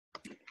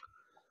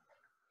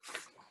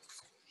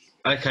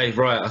Okay,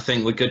 right. I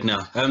think we're good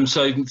now.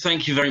 So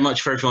thank you very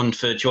much for everyone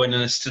for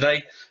joining us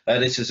today.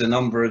 This is a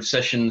number of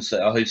sessions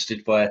that are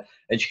hosted by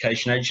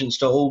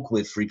educationagents.org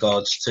with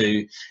regards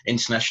to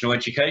international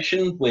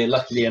education. We're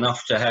lucky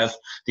enough to have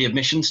the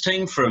admissions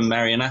team from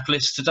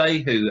Marianapolis today,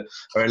 who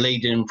are a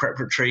leading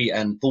preparatory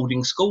and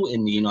boarding school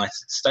in the United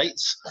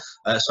States.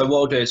 So what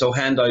I'll do is I'll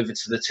hand over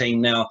to the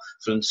team now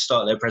for them to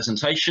start their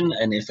presentation.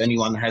 And if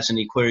anyone has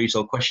any queries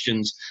or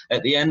questions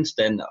at the end,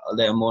 then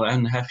they're more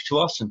than happy to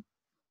ask them.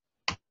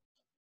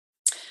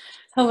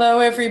 Hello,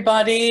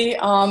 everybody,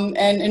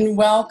 and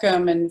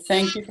welcome, and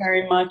thank you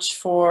very much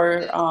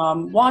for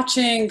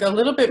watching a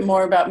little bit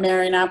more about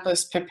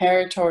Marianapolis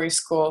Preparatory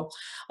School.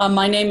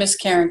 My name is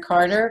Karen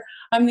Carter.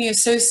 I'm the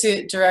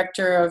Associate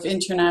Director of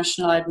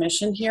International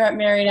Admission here at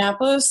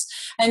Marianapolis,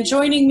 and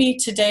joining me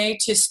today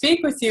to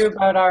speak with you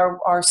about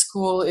our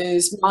school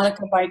is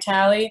Monica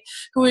Vitale,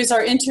 who is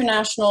our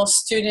International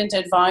Student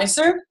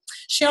Advisor.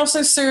 She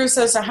also serves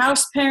as a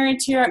house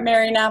parent here at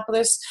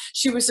Marianapolis.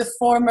 She was a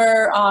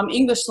former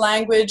English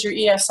language or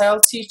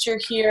ESL teacher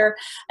here,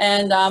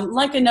 and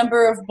like a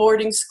number of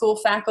boarding school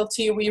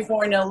faculty, we've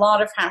worn a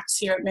lot of hats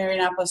here at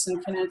Marianapolis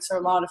and can answer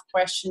a lot of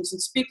questions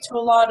and speak to a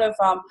lot of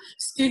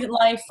student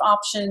life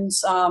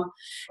options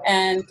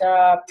and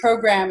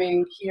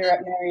programming here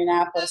at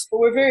Marianapolis. But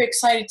we're very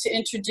excited to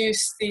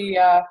introduce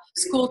the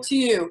school to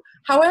you.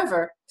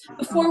 However,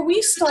 before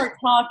we start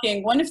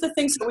talking, one of the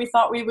things that we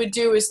thought we would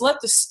do is let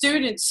the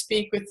students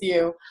speak with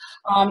you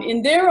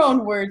in their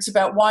own words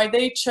about why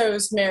they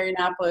chose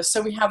Marianapolis.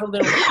 So we have a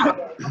little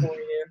video for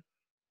you.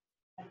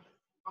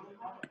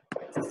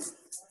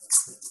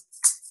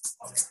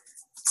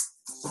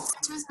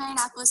 I chose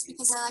Marianapolis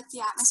because I like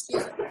the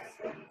atmosphere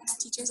and the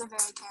teachers are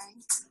very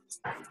caring.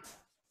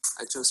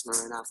 I chose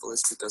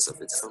Marianapolis because of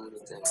its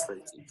community and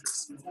great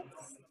teachers.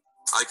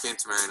 I came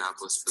to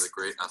Marianapolis for the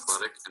great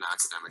athletic and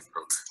academic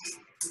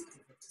programs.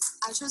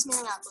 I chose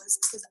Marianapolis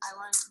because I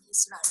wanted to be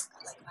surrounded by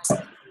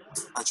like-minded.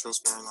 I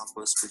chose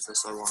Marianapolis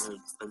because I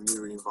wanted a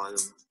new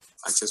environment.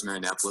 I chose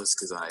Marianapolis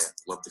because I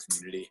love the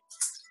community.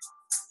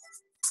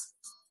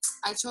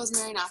 I chose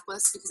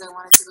Marianapolis because I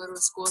wanted to go to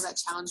a school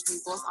that challenged me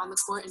both on the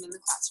court and in the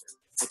classroom.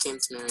 I came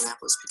to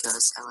Marianapolis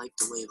because I like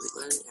the way we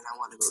learn and I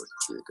want to go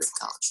to a great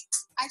college.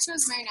 I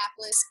chose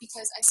Marianapolis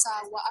because I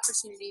saw what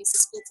opportunities the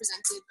school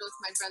presented both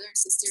my brother and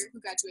sister who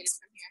graduated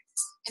from here.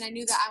 And I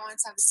knew that I wanted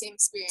to have the same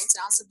experience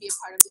and also be a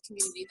part of the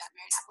community that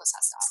Marianapolis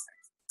has to offer.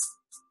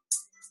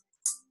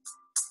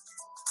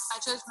 I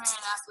chose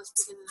Marianapolis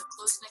because of the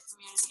close-knit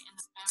community and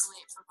the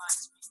family it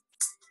provides me.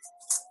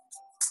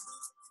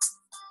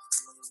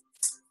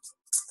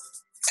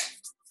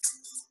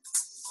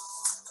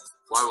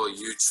 Why will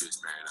you choose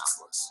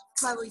Marianapolis?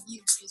 Why will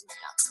you choose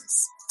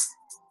Marianapolis?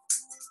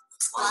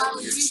 Why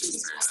will you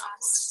choose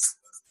Marianapolis?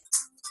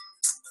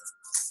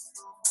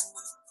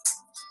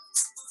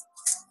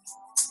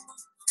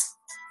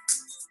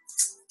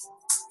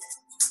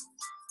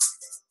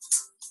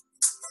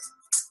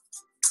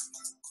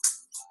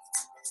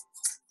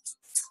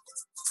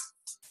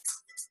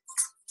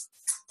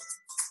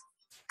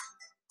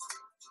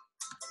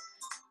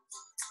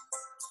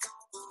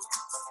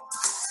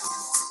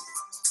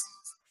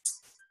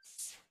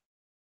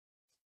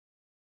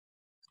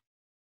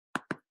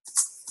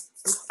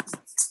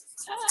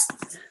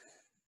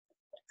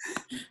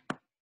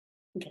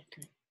 Okay,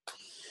 great.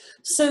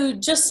 So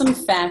just some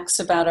facts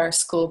about our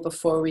school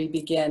before we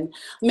begin.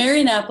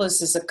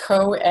 Marianapolis is a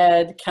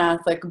co-ed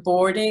Catholic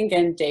boarding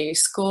and day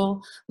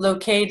school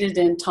located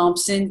in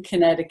Thompson,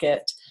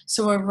 Connecticut.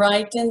 So we're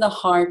right in the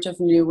heart of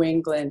New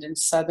England, in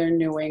southern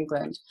New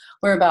England.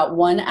 We're about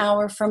 1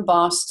 hour from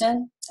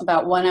Boston,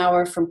 about 1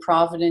 hour from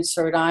Providence,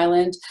 Rhode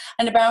Island,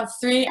 and about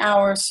 3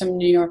 hours from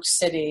New York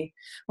City.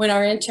 When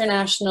our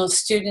international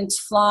students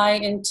fly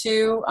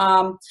into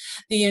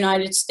the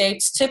United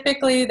States,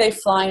 typically they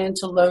fly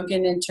into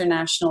Logan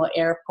International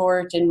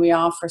Airport, and we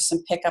offer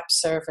some pickup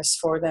service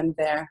for them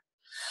there.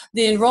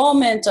 The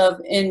enrollment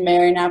in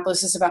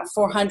Marianapolis is about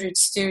 400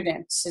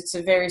 students. It's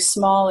a very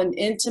small and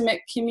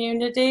intimate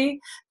community,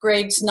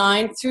 grades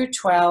 9 through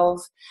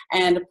 12,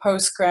 and a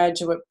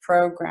postgraduate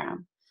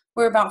program.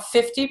 We're about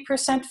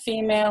 50%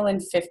 female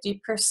and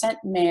 50%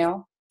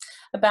 male.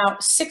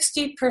 About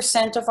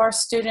 60% of our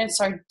students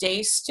are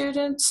day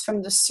students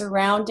from the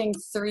surrounding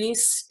 3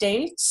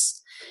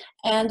 states,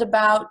 and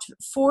about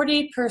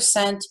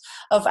 40%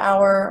 of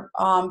our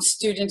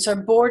students are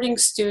boarding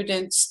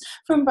students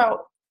from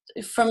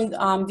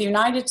the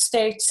United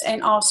States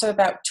and also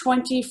about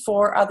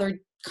 24 other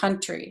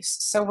countries.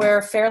 So we're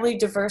a fairly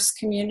diverse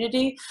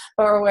community,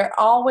 but we're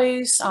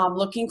always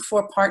looking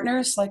for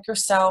partners like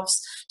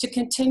yourselves to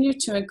continue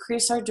to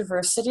increase our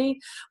diversity.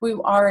 We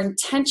are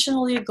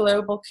intentionally a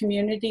global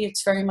community.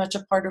 It's very much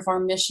a part of our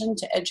mission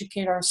to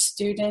educate our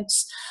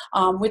students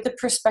with the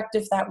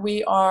perspective that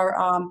we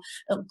are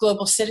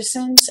global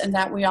citizens and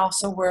that we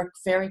also work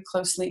very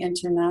closely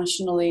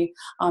internationally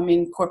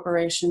in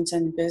corporations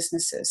and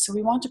businesses. So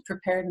we want to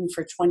prepare them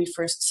for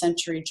 21st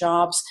century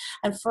jobs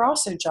and for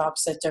also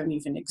jobs that don't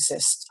even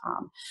exist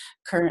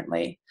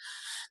currently.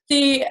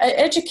 The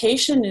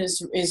education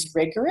is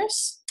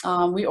rigorous.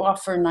 We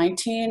offer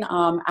 19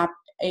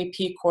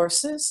 AP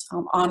courses,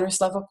 honors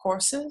level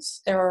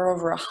courses. There are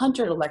over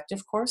 100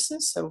 elective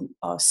courses, so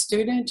a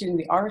student in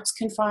the arts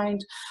can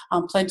find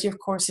plenty of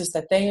courses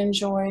that they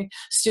enjoy.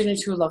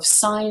 Students who love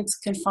science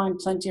can find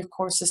plenty of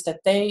courses that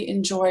they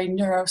enjoy,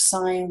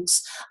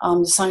 neuroscience,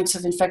 the science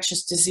of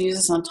infectious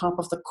diseases on top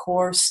of the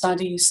core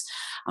studies.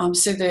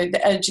 So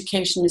the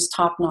education is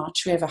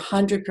top-notch. We have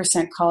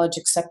 100% college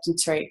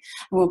acceptance rate.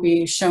 And we'll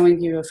be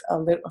showing you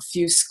a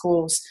few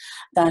schools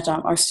that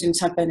our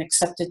students have been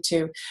accepted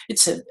to.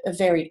 It's a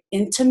very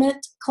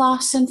intimate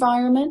class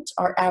environment.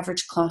 Our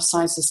average class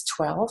size is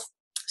 12.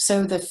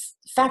 So the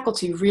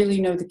faculty really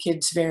know the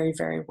kids very,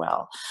 very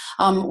well.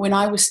 When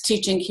I was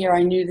teaching here,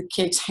 I knew the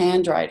kids'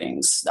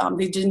 handwritings.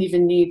 They didn't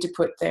even need to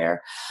put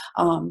their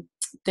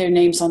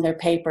names on their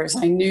papers.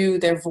 I knew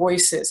their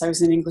voices. I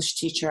was an English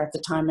teacher at the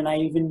time, and I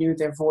even knew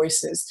their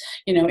voices,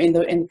 you know, in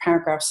the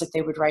paragraphs that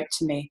they would write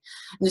to me.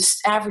 And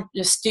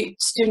the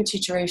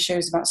student-teacher ratio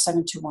is about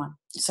 7-to-1.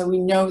 So we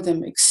know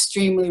them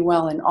extremely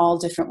well in all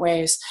different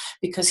ways,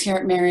 because here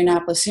at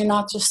Marianapolis, you're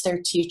not just their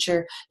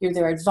teacher, you're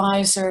their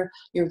advisor,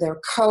 you're their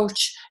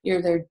coach,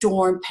 you're their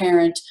dorm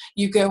parent.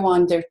 You go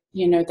on their,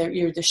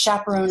 you're the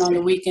chaperone on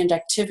the weekend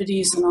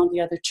activities and on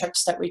the other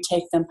trips that we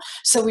take them.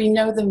 So we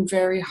know them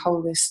very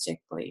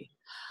holistically.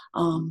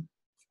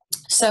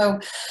 So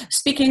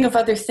speaking of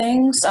other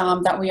things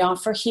that we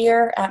offer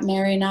here at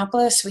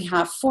Marianapolis, we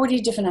have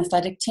 40 different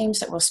athletic teams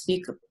that we'll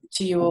speak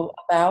to you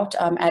about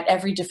at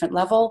every different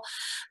level.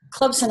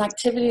 Clubs and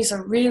activities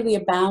are really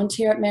abound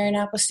here at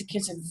Marianapolis. The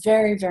kids are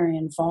very, very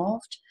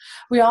involved.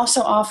 We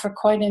also offer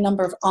quite a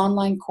number of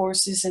online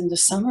courses in the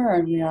summer,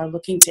 and we are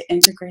looking to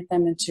integrate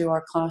them into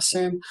our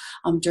classroom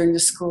during the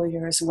school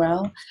year as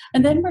well.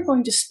 And then we're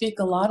going to speak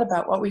a lot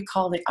about what we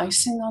call the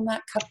icing on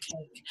that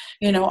cupcake.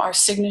 You know, our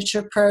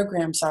signature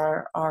programs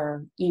are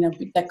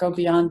that go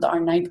beyond our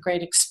 9th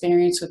grade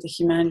experience with the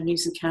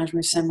humanities and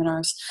Kashmir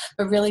seminars,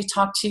 but really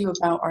talk to you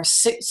about our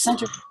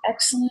Center for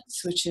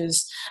Excellence, which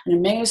is an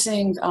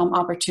amazing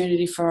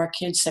opportunity for our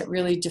kids that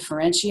really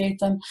differentiate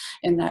them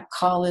in that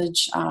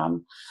college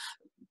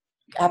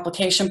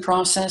application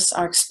process,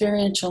 our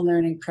experiential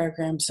learning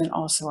programs, and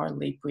also our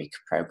Leap Week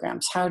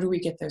programs. How do we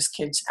get those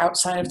kids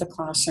outside of the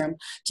classroom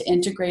to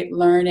integrate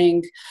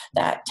learning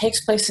that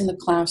takes place in the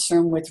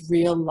classroom with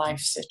real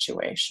life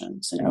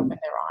situations and open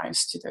their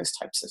eyes to those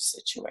types of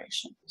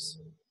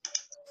situations?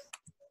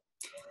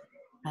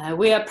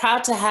 We are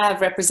proud to have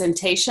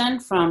representation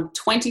from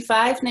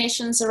 25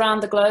 nations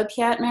around the globe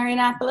here at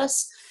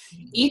Marianapolis.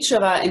 Each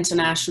of our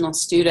international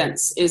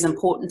students is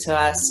important to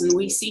us, and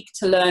we seek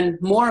to learn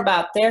more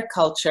about their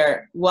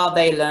culture while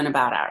they learn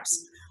about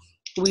ours.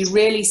 We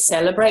really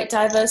celebrate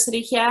diversity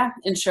here,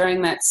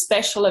 ensuring that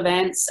special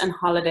events and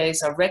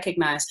holidays are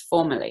recognized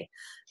formally.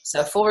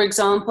 So, for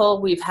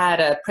example, we've had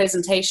a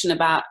presentation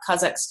about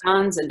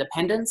Kazakhstan's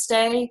Independence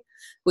Day.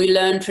 We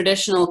learned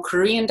traditional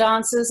Korean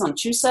dances on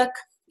Chuseok.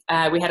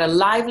 We had a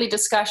lively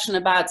discussion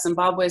about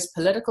Zimbabwe's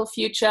political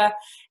future,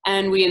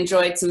 and we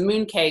enjoyed some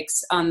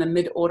mooncakes on the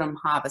Mid-Autumn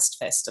Harvest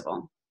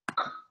Festival.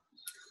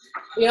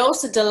 We are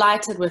also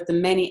delighted with the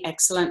many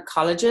excellent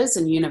colleges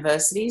and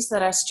universities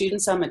that our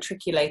students are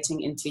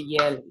matriculating into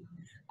yearly.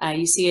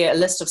 You see a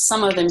list of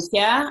some of them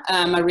here.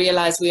 I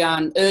realize we are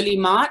in early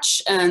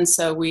March, and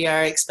so we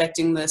are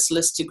expecting this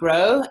list to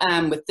grow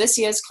with this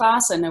year's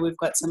class. I know we've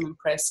got some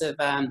impressive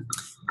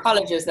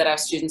colleges that our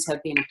students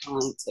have been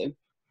applying to.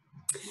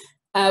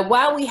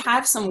 While we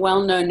have some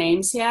well-known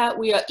names here,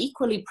 we are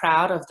equally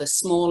proud of the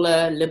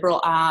smaller liberal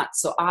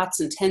arts or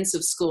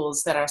arts-intensive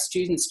schools that our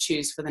students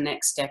choose for the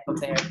next step of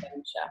their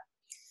adventure.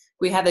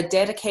 We have a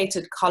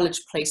dedicated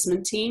college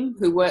placement team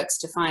who works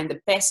to find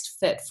the best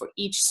fit for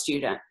each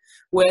student,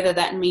 whether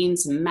that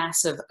means a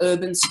massive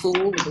urban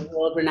school with a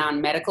world-renowned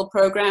medical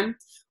program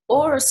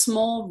or a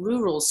small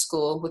rural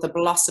school with a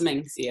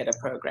blossoming theater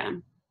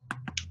program.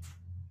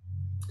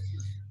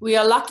 We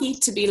are lucky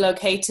to be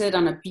located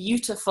on a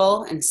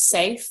beautiful and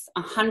safe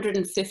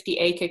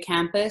 150-acre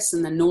campus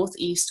in the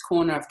northeast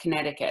corner of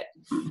Connecticut.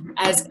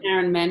 As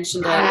Karen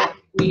mentioned earlier,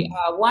 we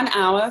are 1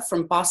 hour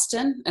from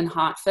Boston and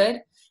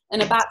Hartford,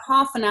 and about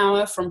half an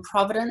hour from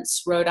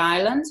Providence, Rhode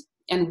Island,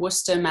 and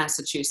Worcester,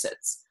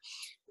 Massachusetts.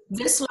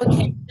 This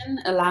location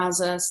allows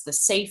us the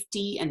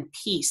safety and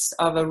peace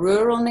of a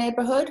rural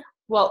neighborhood,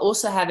 while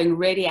also having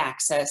ready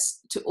access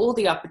to all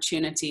the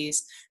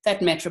opportunities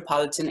that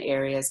metropolitan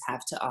areas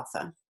have to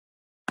offer.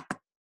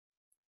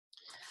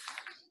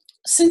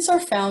 Since our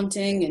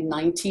founding in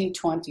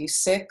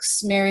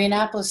 1926,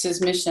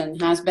 Marianapolis's mission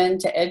has been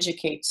to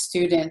educate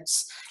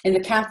students in the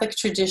Catholic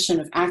tradition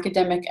of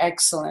academic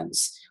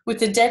excellence with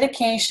the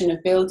dedication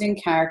of building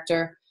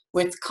character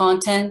with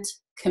content,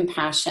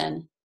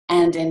 compassion,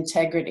 and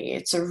integrity.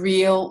 It's a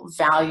real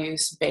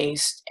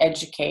values-based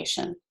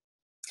education.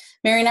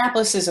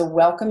 Marianapolis is a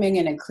welcoming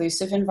and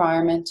inclusive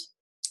environment,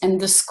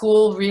 and the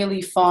school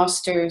really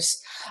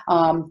fosters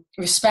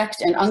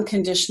respect and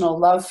unconditional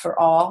love for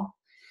all.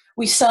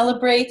 We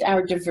celebrate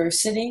our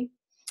diversity,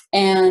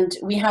 and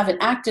we have an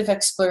active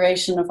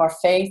exploration of our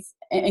faith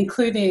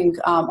including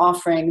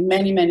offering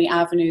many, many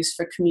avenues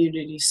for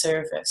community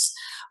service.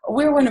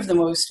 We're one of the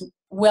most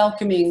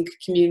welcoming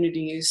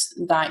communities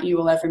that you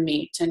will ever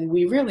meet, and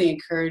we really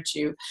encourage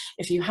you,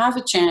 if you have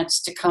a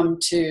chance, to come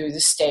to the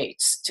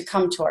States, to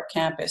come to our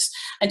campus,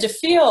 and to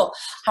feel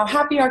how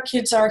happy our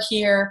kids are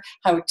here,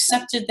 how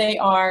accepted they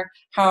are,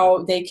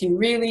 how they can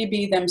really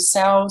be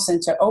themselves,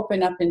 and to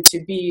open up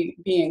into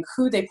being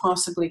who they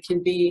possibly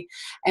can be,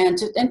 and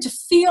to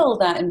feel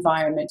that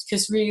environment,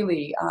 because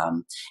really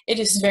it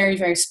is very,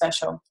 very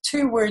special.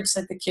 Two words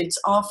that the kids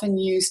often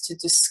use to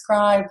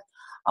describe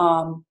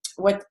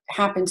what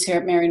happens here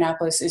at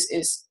Marianapolis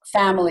is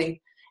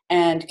family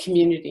and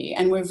community.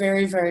 And we're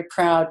very, very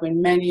proud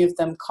when many of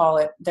them call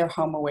it their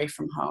home away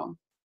from home.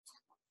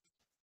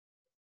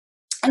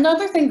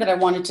 Another thing that I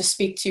wanted to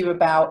speak to you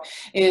about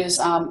is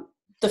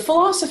the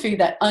philosophy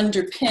that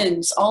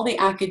underpins all the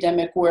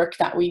academic work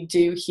that we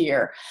do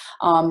here.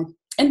 And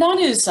that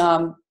is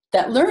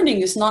that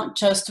learning is not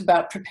just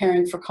about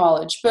preparing for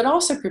college, but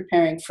also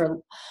preparing for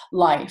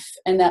life,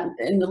 and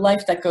the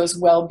life that goes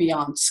well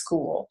beyond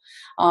school.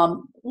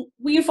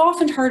 We've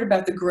often heard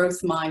about the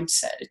growth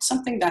mindset. It's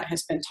something that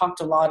has been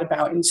talked a lot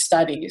about in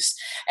studies.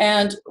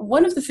 And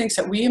one of the things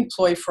that we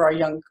employ for our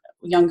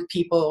young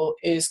people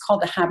is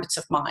called the habits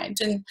of mind.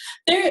 And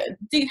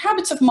the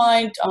habits of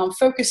mind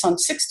focus on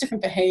 6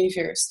 different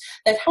behaviors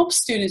that help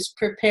students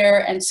prepare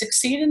and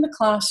succeed in the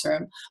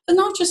classroom, but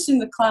not just in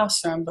the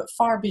classroom, but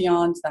far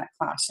beyond that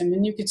classroom.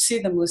 And you can see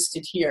them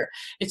listed here.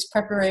 It's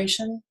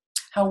preparation,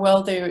 how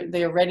well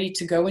they are ready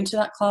to go into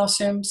that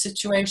classroom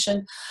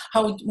situation,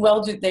 how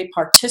well do they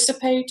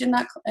participate in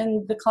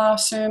the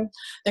classroom,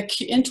 the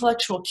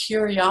intellectual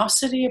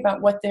curiosity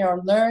about what they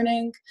are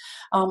learning,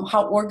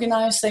 how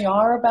organized they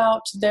are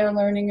about their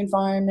learning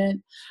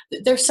environment,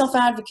 their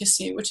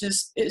self-advocacy, which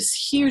is a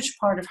huge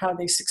part of how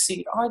they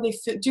succeed.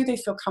 Do they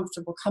feel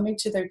comfortable coming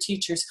to their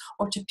teachers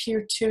or to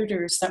peer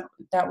tutors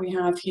that we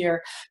have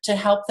here to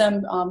help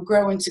them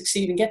grow and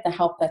succeed and get the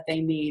help that they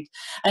need,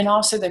 and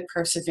also their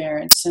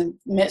perseverance. And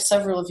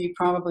several of you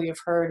probably have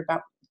heard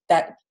about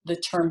the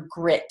term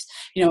grit.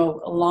 You know,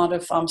 a lot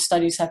of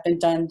studies have been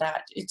done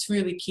that it's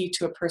really key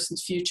to a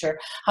person's future,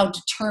 how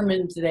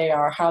determined they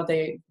are, how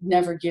they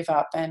never give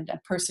up, and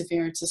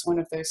perseverance is one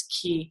of those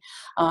key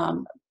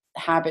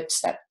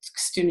habits that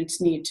students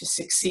need to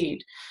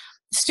succeed.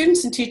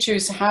 Students and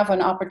teachers have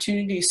an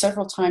opportunity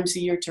several times a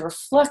year to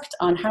reflect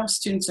on how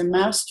students are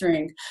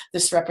mastering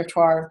this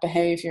repertoire of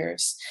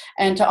behaviors,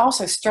 and to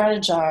also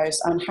strategize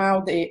on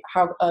how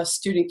a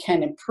student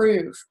can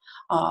improve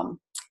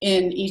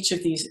in each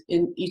of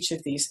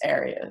these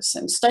areas.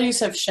 And studies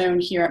have shown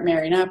here at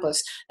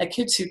Marianapolis that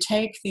kids who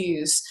take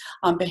these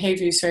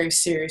behaviors very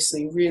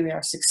seriously really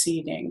are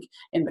succeeding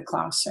in the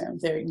classroom.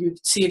 You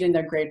could see it in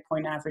their grade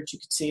point average, you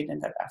could see it in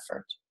their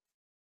effort.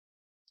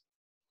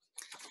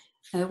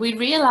 We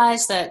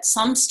realize that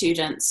some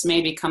students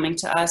may be coming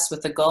to us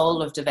with the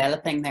goal of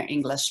developing their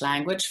English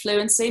language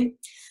fluency.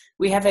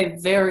 We have a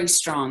very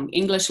strong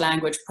English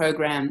language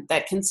program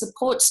that can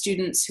support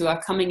students who are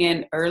coming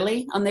in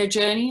early on their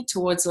journey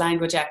towards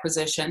language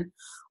acquisition,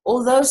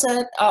 or those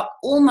that are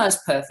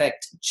almost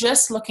perfect,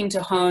 just looking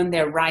to hone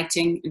their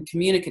writing and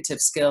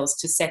communicative skills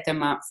to set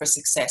them up for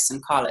success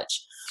in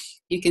college.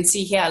 You can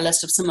see here a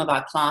list of some of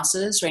our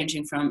classes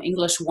ranging from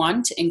English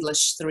 1 to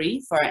English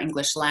 3 for our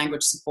English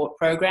language support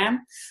program.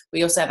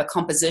 We also have a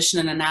composition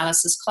and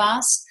analysis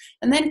class,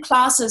 and then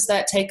classes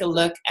that take a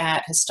look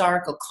at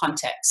historical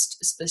context,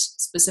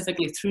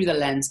 specifically through the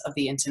lens of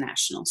the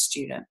international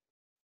student.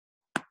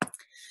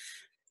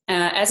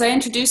 As I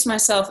introduced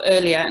myself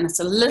earlier, and it's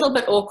a little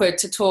bit awkward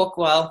to talk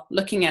while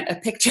looking at a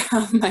picture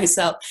of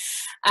myself,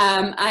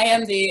 I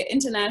am the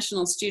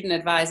International Student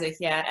Advisor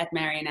here at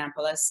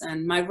Marianapolis,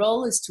 and my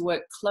role is to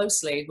work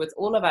closely with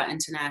all of our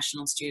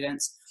international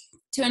students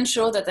to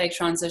ensure that they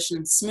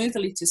transition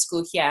smoothly to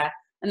school here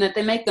and that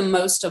they make the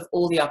most of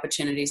all the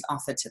opportunities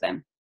offered to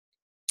them.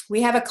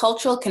 We have a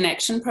cultural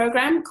connection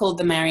program called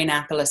the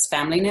Marianapolis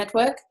Family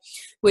Network,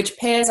 which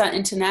pairs our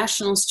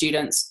international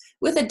students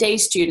with a day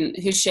student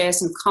who shares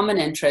some common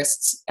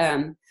interests,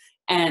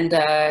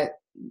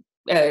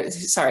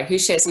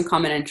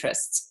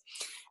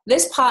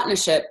 This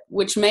partnership,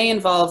 which may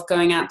involve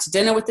going out to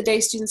dinner with the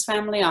day student's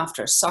family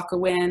after a soccer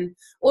win,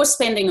 or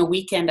spending a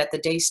weekend at the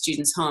day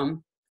student's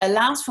home,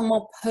 allows for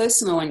more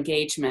personal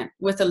engagement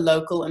with a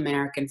local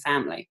American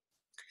family.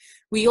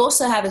 We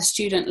also have a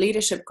student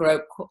leadership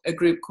group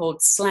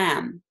called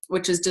SLAM,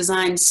 which is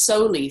designed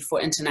solely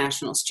for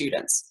international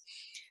students.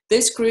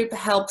 This group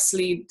helps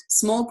lead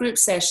small group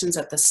sessions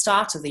at the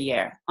start of the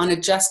year on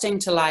adjusting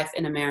to life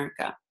in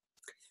America.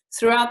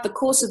 Throughout the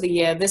course of the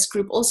year, this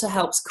group also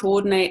helps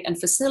coordinate and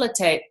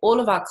facilitate all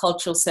of our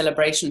cultural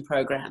celebration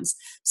programs,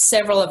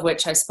 several of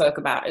which I spoke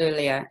about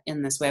earlier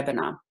in this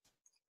webinar.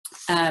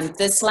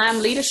 The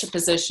SLAM leadership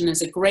position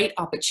is a great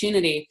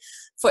opportunity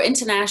for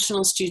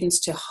international students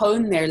to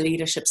hone their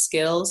leadership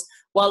skills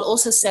while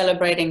also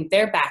celebrating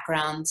their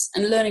backgrounds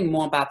and learning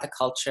more about the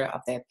culture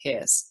of their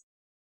peers.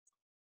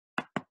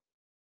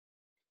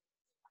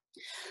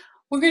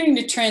 We're going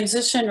to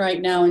transition right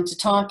now into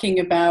talking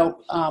about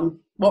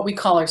what we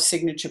call our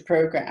signature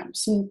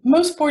programs. And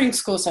most boarding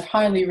schools have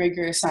highly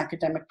rigorous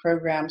academic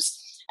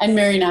programs, and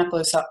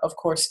Marianapolis, of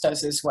course,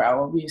 does as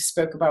well. We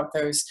spoke about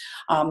those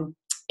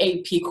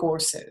AP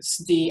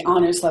courses, the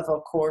honors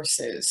level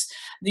courses,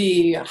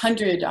 the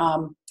 100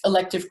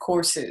 elective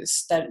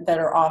courses that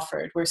are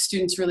offered, where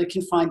students really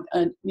can find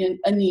a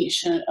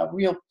niche, a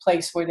real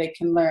place where they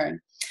can learn.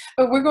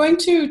 But we're going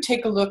to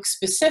take a look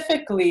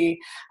specifically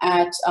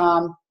at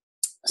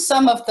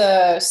some of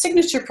the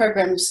signature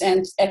programs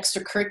and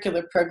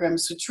extracurricular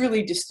programs which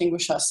really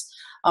distinguish us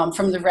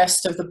from the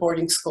rest of the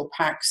boarding school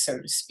pack, so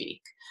to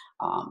speak.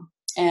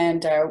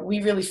 And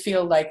we really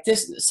feel like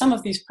some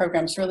of these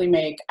programs really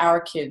make our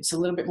kids a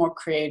little bit more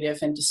creative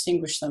and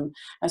distinguish them,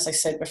 as I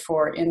said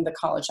before, in the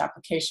college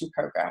application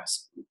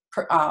process.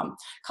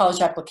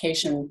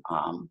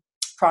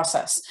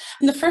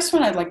 And the first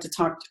one I'd like to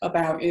talk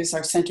about is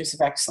our Centers of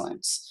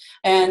Excellence.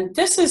 And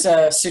this is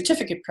a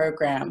certificate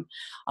program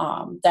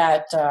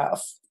that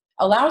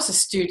allows a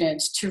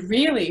student to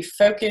really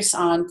focus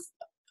on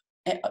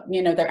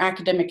their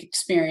academic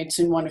experience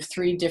in one of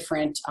 3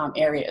 different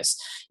areas.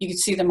 You can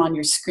see them on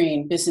your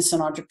screen: business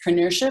and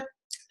entrepreneurship,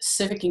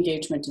 civic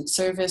engagement and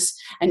service,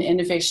 and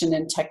innovation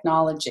and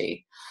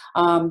technology.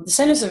 The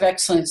Centers of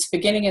Excellence,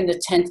 beginning in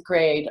the 10th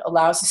grade,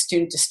 allows a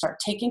student to start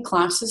taking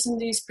classes in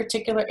these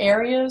particular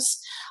areas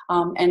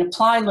and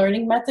apply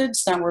learning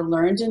methods that were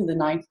learned in the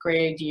 9th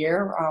grade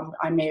year.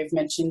 I may have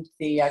mentioned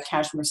the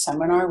Kashmir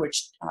Seminar,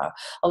 which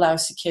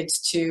allows the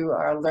kids to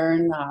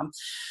learn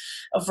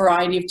a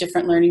variety of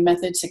different learning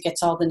methods. It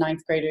gets all the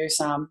 9th graders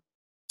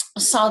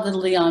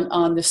solidly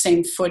on the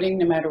same footing,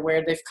 no matter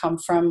where they've come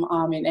from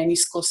in any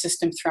school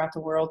system throughout the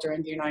world or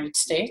in the United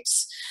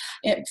States.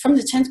 From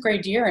the 10th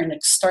grade year, and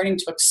it's starting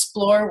to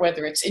explore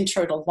whether it's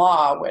intro to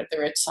law,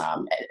 whether it's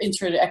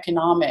intro to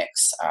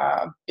economics,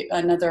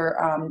 another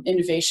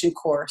innovation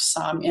course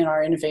in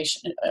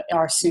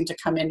our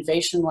soon-to-come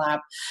innovation lab.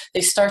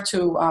 They start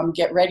to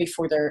get ready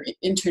for their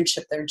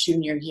internship their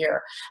junior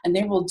year, and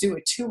they will do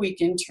a 2-week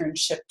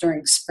internship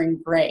during spring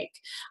break.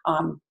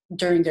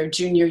 During their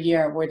junior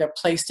year, where they're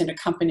placed in a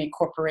company,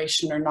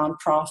 corporation, or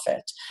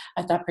nonprofit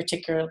at that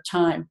particular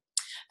time.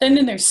 Then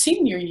in their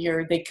senior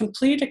year, they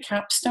complete a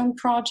capstone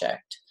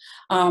project,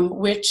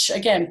 which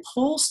again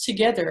pulls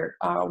together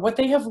what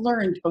they have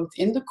learned both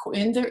in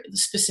the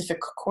specific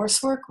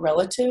coursework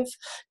relative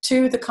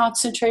to the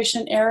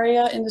concentration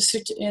area in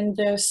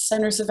the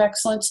Centers of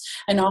Excellence,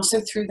 and also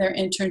through their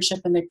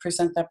internship, and they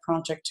present that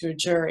project to a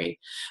jury.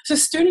 So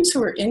students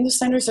who are in the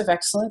Centers of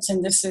Excellence,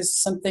 and this is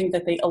something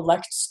that they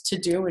elect to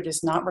do, it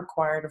is not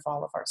required of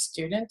all of our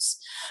students,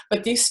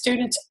 but these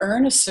students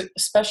earn a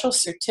special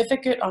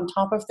certificate on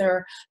top of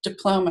their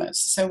diplomas.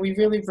 So we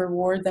really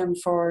reward them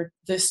for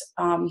this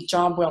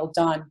job well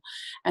done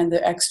and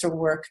the extra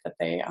work that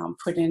they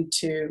put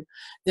into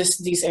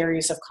these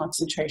areas of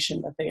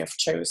concentration that they have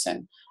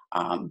chosen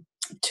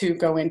to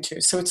go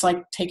into. So it's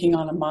like taking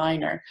on a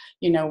minor,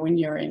 when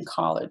you're in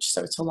college.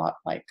 So it's a lot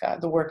like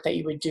the work that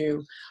you would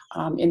do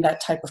in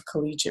that type of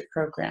collegiate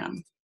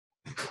program.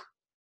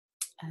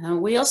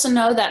 We also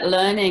know that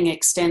learning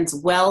extends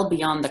well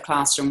beyond the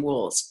classroom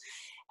walls.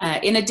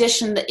 In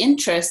addition, the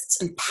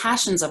interests and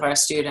passions of our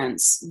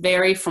students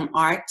vary from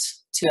art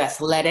to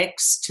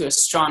athletics to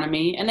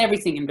astronomy and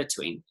everything in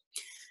between.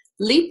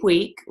 Leap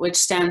Week, which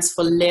stands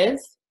for Live,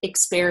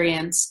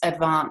 Experience,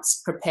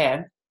 Advance,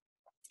 Prepare,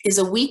 is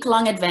a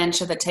week-long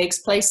adventure that takes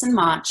place in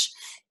March,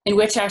 in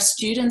which our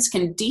students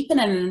can deepen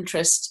an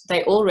interest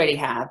they already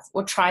have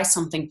or try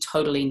something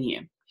totally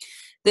new.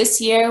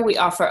 This year, we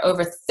offer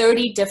over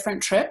 30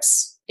 different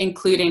trips,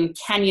 including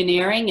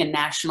canyoneering in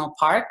national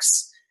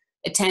parks,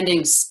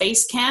 attending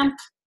space camp,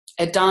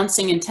 a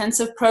dancing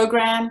intensive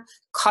program,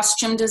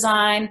 costume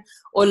design,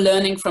 or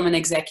learning from an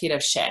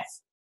executive chef.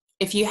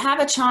 If you have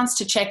a chance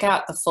to check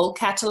out the full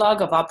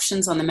catalog of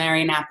options on the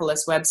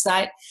Marianapolis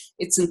website,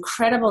 it's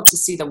incredible to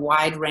see the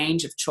wide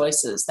range of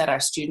choices that our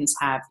students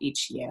have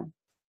each year.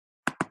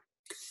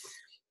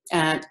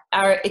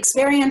 Our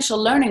experiential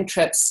learning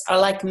trips are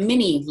like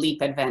mini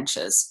LEAP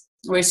adventures,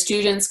 where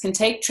students can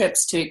take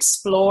trips to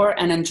explore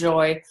and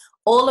enjoy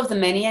all of the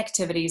many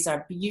activities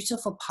our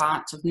beautiful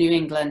part of New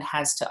England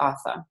has to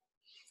offer.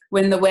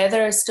 When the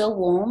weather is still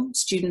warm,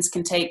 students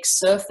can take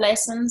surf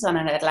lessons on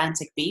an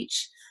Atlantic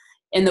beach.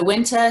 In the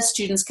winter,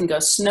 students can go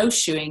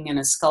snowshoeing in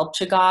a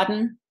sculpture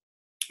garden.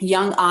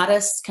 Young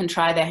artists can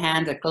try their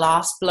hand at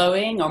glass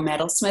blowing or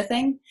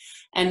metalsmithing.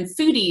 And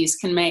foodies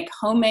can make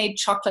homemade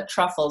chocolate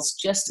truffles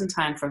just in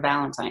time for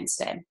Valentine's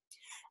Day.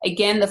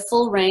 Again, the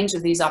full range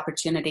of these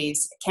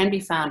opportunities can be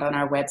found on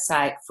our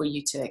website for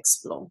you to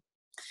explore.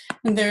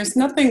 And there's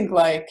nothing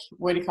like,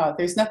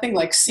 there's nothing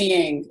like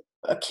seeing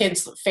a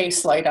kid's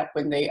face light up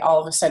when they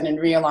all of a sudden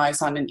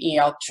realize on an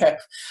EL trip,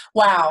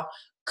 wow,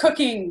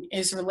 cooking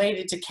is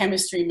related to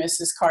chemistry,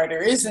 Mrs.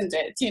 Carter, isn't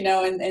it? You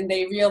know, and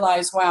they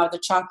realize, wow, the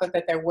chocolate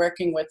that they're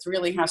working with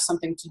really has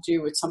something to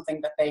do with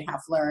something that they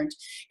have learned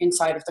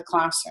inside of the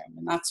classroom.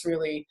 And that's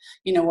really,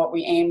 you know, what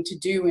we aim to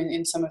do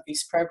in some of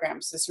these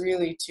programs, is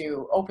really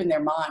to open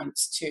their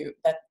minds to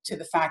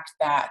the fact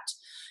that,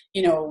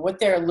 you know, what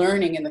they're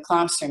learning in the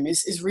classroom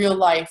is real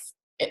life.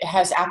 It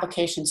has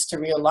applications to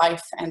real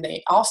life, and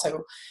they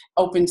also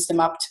opens them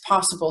up to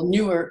possible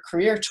newer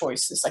career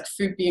choices, like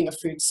being a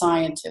food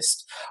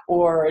scientist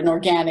or an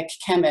organic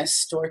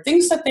chemist, or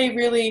things that they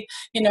really,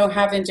 you know,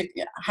 haven't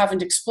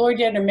explored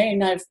yet, or may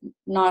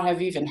not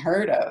have even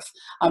heard of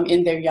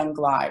in their young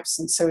lives.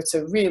 And so it's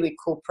a really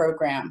cool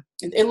program.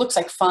 It looks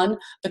like fun,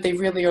 but they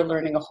really are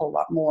learning a whole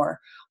lot more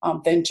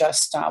than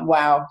just,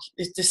 wow,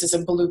 this is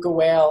a beluga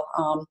whale.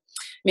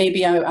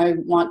 Maybe I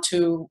want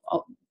to,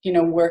 you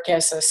know, work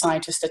as a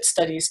scientist that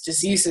studies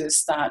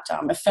diseases that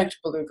affect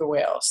beluga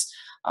whales.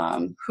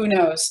 Who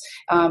knows?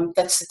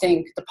 That's the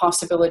thing. The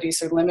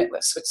possibilities are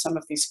limitless with some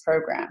of these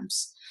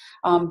programs.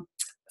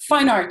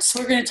 Fine arts,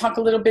 we're going to talk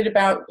a little bit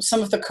about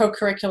some of the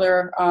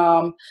co-curricular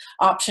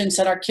options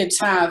that our kids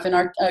have.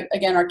 And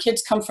again, our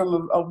kids come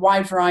from a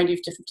wide variety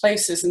of different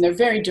places, and they're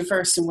very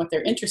diverse in what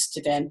they're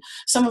interested in.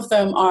 Some of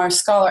them are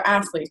scholar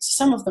athletes,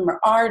 some of them are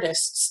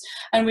artists,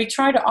 and we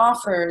try to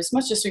offer as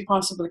much as we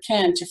possibly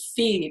can to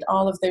feed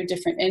all of their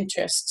different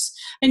interests.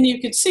 And you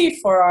could see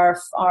for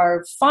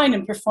our fine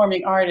and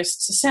performing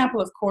artists a sample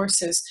of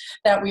courses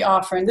that we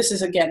offer, and this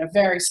is again a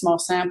very small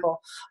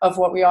sample of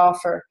what we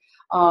offer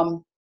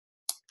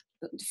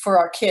for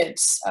our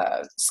kids.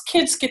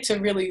 Kids get to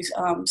really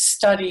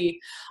study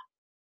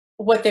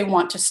what they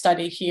want to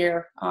study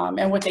here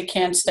and what they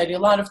can study. A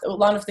lot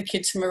of the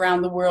kids from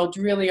around the world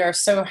really are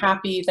so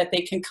happy that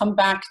they can come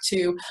back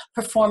to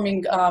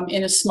performing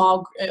in a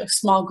small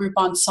group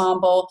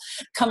ensemble,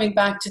 coming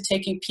back to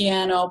taking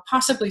piano,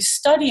 possibly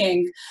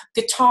studying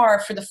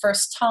guitar for the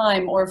first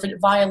time, or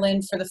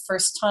violin for the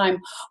first time,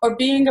 or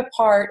being a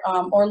part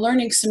or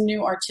learning some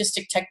new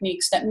artistic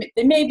techniques that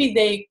maybe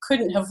they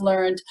couldn't have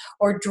learned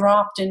or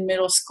dropped in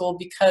middle school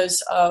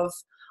because of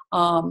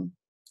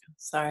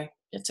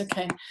it's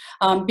okay.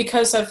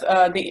 Because of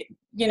the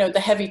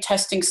heavy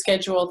testing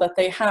schedule that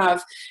they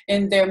have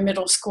in their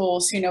middle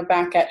schools,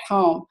 back at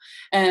home,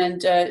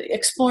 and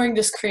exploring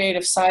this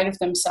creative side of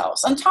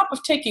themselves on top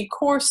of taking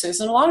courses.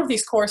 And a lot of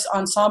these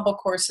ensemble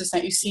courses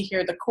that you see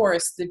here, the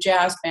chorus, the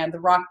jazz band, the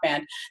rock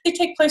band, they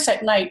take place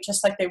at night,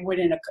 just like they would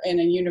in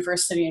a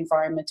university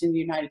environment in the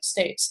United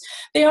States.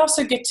 They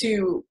also get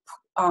to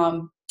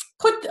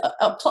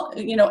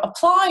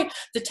apply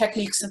the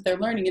techniques that they're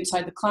learning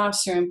inside the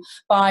classroom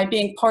by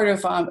being part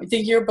of the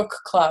yearbook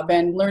club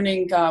and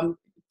learning.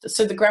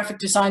 So the graphic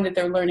design that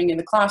they're learning in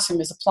the classroom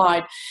is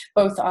applied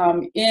both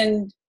by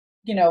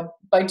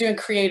doing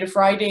creative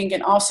writing,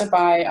 and also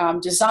by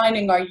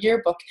designing our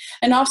yearbook,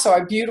 and also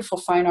our beautiful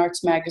fine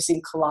arts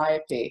magazine,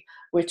 Calliope,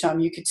 which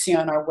you could see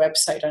on our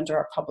website under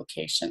our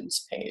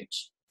publications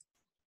page.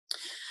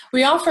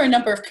 We offer a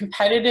number of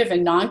competitive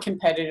and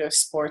non-competitive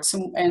sports,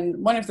 and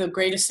one of the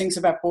greatest things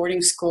about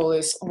boarding school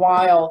is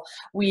while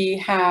we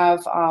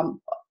have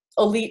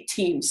elite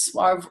teams,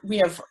 we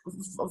have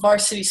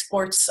varsity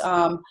sports,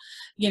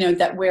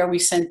 that where we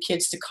send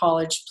kids to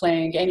college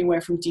playing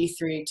anywhere from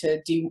D3 to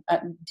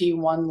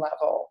D1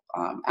 level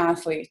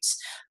athletes.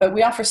 But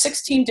we offer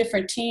 16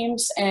 different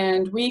teams,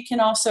 and we can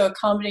also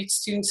accommodate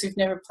students who've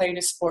never played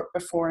a sport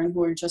before and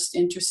who are just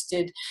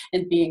interested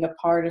in being a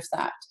part of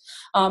that.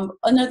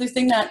 Another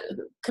thing that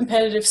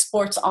competitive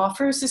sports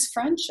offers is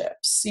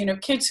friendships.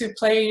 Kids who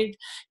played,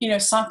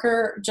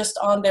 soccer just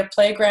on their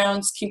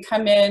playgrounds can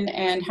come in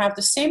and have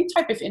the same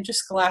type of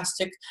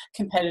interscholastic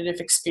competitive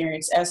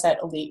experience as that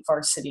elite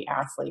varsity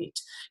athlete,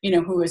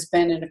 who has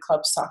been in a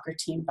club soccer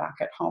team back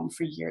at home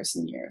for years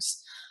and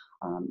years.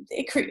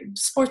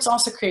 Sports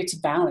also creates a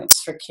balance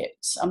for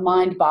kids, a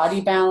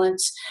mind-body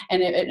balance,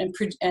 and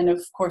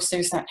of course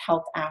there's that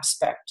health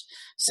aspect.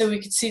 So we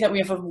can see that we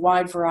have a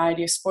wide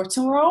variety of sports,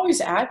 and we're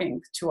always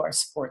adding to our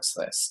sports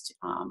list.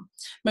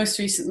 Most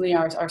recently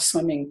our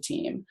swimming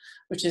team,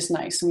 which is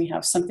nice, and we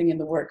have something in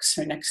the works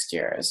for next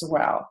year as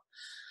well.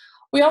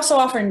 We also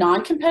offer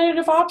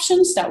non-competitive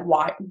options that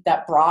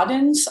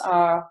broadens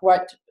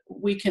what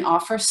we can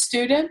offer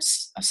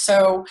students.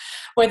 So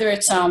whether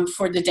it's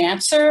for the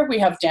dancer, we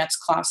have dance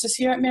classes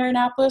here at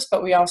Marianapolis,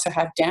 but we also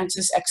have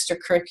dances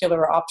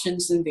extracurricular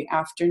options in the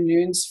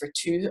afternoons for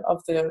 2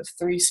 of the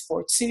 3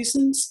 sports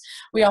seasons.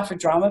 We offer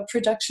drama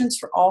productions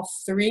for all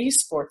 3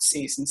 sports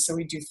seasons. So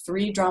we do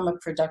 3 drama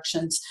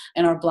productions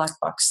in our Black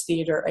Box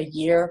Theater a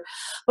year.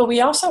 But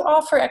we also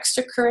offer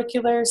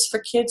extracurriculars for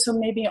kids who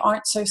maybe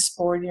aren't so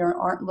sporty or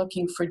aren't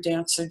looking for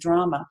dance or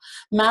drama.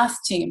 Math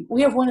team.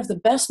 We have one of the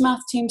best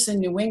math teams in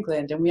New England,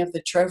 and we have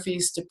the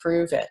trophies to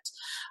prove it.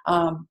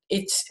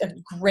 It's a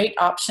great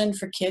option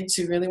for kids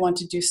who really want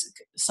to do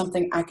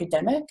something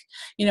academic,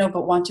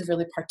 but want to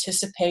really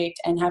participate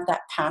and have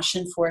that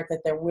passion for it, that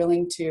they're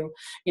willing to,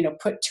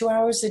 put 2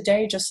 hours a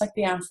day, just like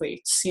the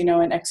athletes,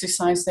 and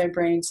exercise their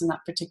brains in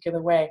that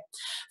particular way.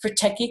 For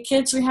techie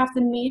kids, we have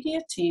the media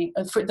team.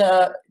 For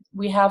the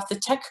we have the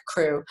tech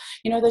crew,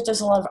 that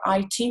does a lot of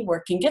IT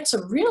work and gets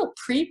a real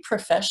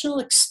pre-professional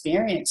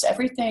experience.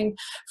 Everything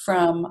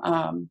from,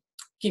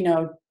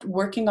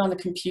 working on the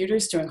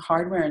computers, doing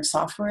hardware and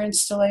software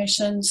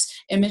installations,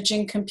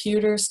 imaging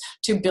computers,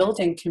 to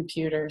building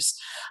computers.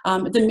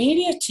 The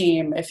media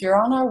team, if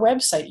you're on our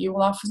website, you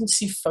will often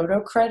see photo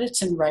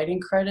credits and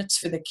writing credits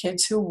for the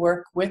kids who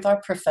work with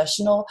our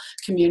professional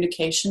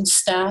communication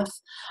staff.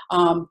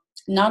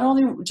 Not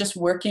only just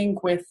working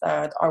with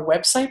our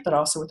website, but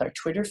also with our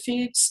Twitter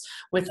feeds,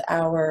 with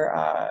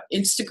our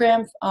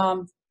Instagram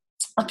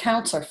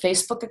accounts, our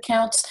Facebook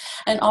accounts,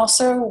 and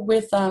also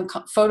with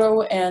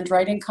photo and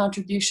writing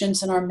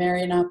contributions in our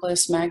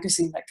Marianapolis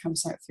magazine that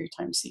comes out 3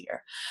 times a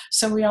year.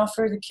 So we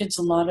offer the kids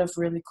a lot of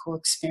really cool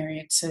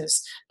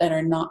experiences that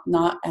are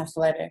not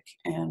athletic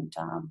and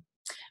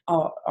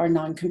are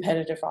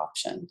non-competitive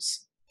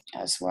options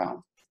as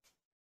well.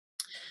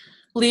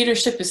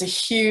 Leadership is a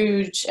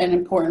huge and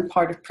important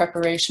part of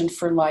preparation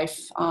for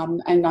life,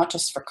 and not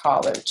just for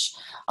college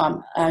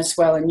as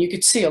well. And you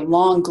could see a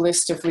long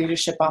list of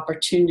leadership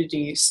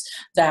opportunities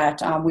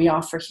that we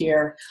offer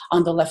here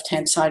on the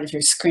left-hand side of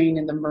your screen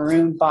in the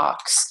maroon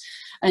box.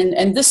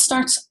 And this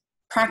starts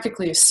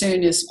practically as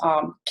soon as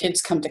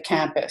kids come to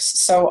campus.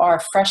 So our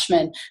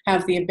freshmen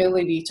have the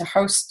ability to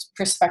host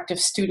prospective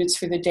students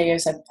for the day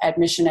as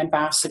admission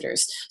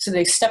ambassadors. So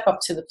they step up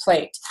to the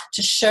plate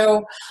to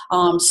show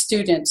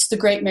students the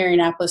great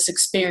Marianapolis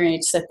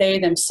experience that they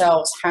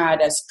themselves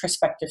had as a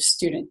prospective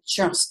student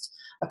just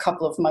a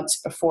couple of months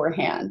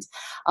beforehand.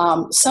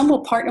 Some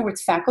will partner with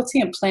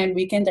faculty and plan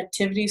weekend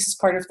activities as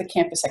part of the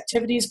campus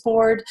activities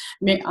board.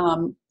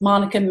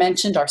 Monica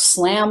mentioned our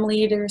SLAM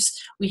leaders.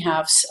 We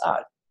have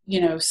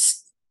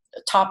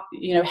top,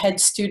 head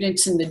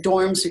students in the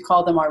dorms. We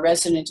call them our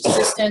resident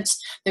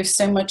assistants. There's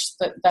so much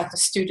that the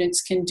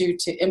students can do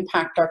to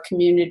impact our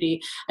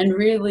community and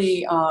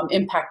really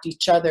impact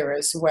each other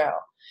as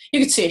well. You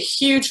can see a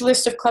huge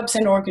list of clubs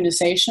and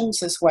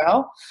organizations as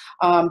well.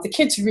 The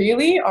kids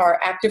really are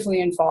actively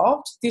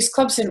involved. These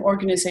clubs and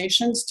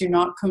organizations do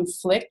not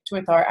conflict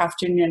with our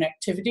afternoon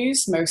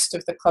activities. Most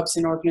of the clubs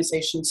and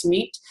organizations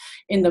meet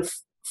in the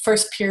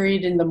first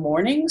period in the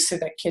morning so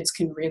that kids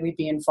can really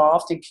be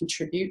involved and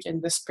contribute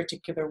in this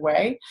particular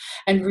way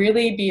and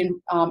really be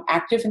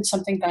active in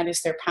something that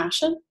is their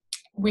passion.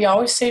 We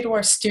always say to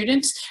our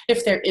students,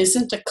 if there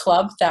isn't a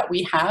club that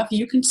we have,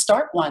 you can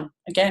start one.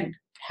 Again,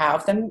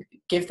 have them,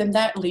 give them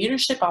that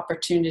leadership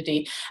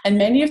opportunity. And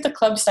many of the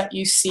clubs that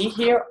you see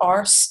here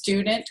are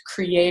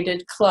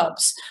student-created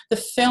clubs. The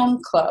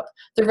film club,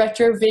 the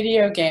retro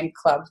video game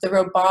club, the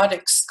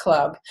robotics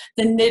club,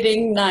 the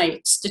knitting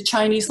nights, the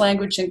Chinese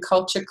language and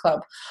culture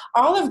club,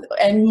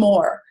 and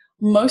more.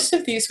 Most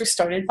of these were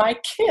started by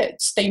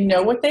kids. They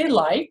know what they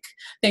like.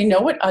 They know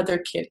what other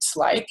kids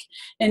like.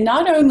 And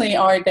not only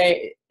are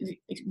they,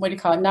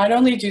 not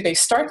only do they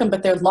start them,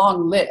 but they're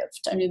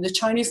long-lived. I mean, the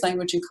Chinese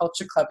Language and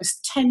Culture Club is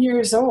 10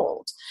 years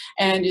old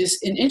and is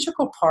an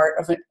integral part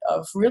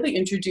of really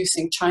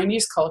introducing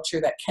Chinese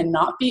culture that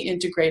cannot be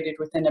integrated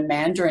within a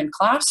Mandarin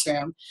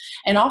classroom.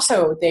 And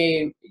also,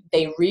 they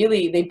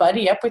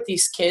buddy up with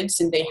these kids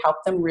and they help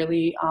them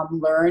really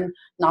learn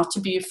not to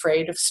be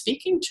afraid of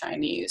speaking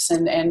Chinese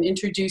and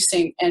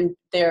introducing, and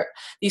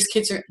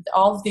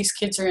all of these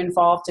kids are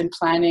involved in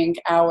planning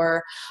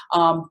our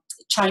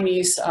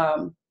Chinese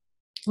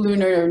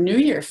Lunar New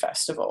Year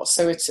festival.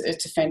 So it's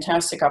a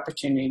fantastic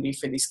opportunity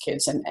for these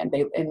kids, and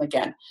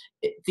again,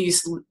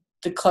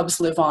 the clubs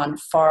live on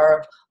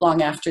far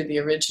long after the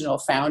original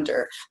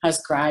founder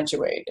has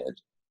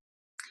graduated.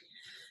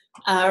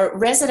 Our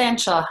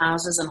residential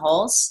houses and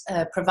halls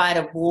provide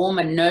a warm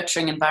and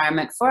nurturing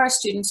environment for our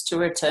students to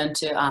return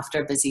to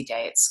after a busy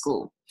day at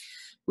school.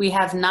 We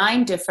have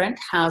 9 different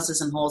houses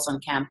and halls on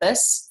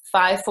campus,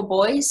 5 for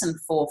boys and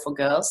 4 for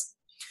girls.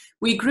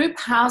 We group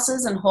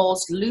houses and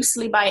halls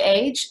loosely by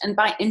age and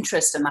by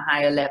interest in the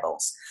higher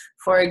levels.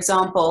 For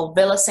example,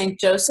 Villa St.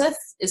 Joseph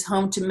is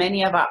home to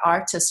many of our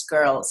artist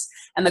girls,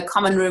 and the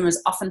common room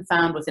is often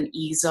found with an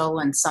easel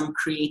and some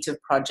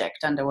creative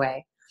project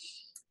underway.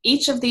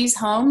 Each of these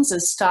homes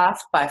is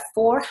staffed by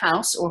 4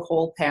 house or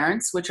hall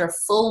parents, which are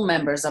full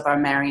members of our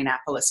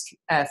Marianapolis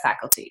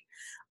faculty,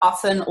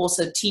 often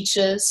also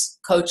teachers,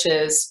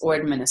 coaches, or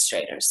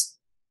administrators.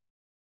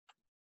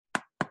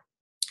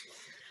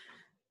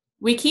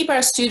 We keep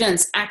our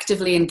students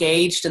actively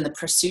engaged in the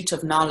pursuit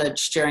of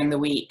knowledge during the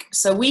week.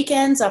 So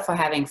weekends are for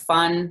having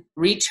fun,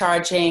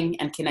 recharging,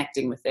 and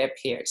connecting with their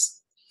peers.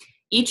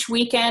 Each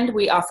weekend,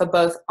 we offer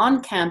both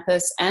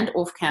on-campus and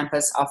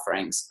off-campus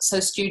offerings, so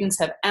students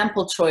have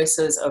ample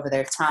choices over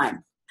their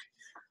time.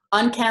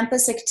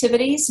 On-campus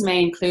activities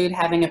may include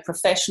having a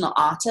professional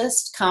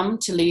artist come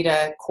to lead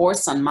a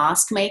course on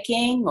mask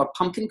making or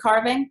pumpkin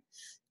carving.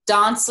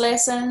 Dance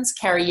lessons,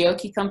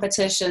 karaoke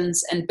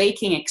competitions, and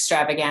baking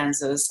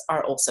extravaganzas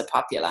are also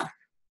popular.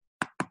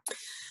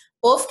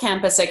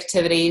 Off-campus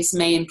activities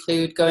may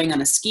include going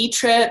on a ski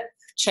trip,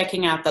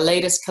 checking out the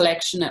latest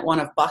collection at one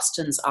of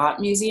Boston's art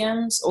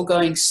museums, or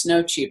going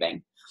snow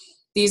tubing.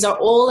 These are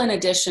all in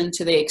addition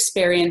to the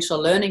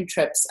experiential learning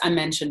trips I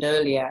mentioned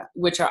earlier,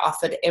 which are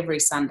offered every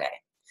Sunday.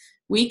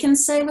 We can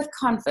say with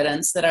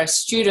confidence that our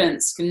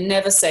students can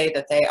never say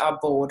that they are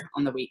bored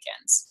on the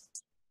weekends.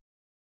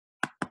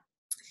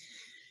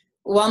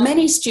 While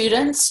many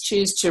students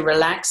choose to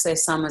relax their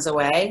summers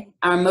away,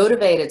 our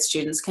motivated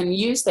students can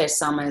use their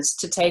summers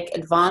to take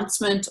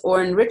advancement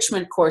or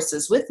enrichment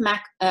courses with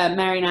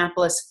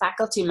Marianapolis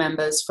faculty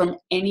members from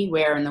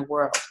anywhere in the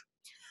world.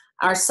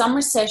 Our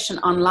summer session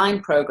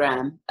online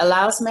program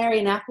allows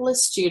Marianapolis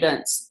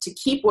students to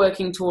keep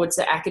working towards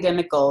their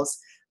academic goals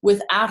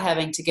without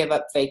having to give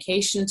up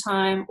vacation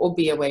time or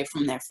be away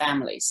from their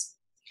families.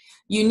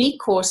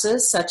 Unique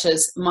courses such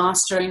as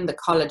Mastering the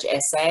College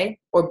Essay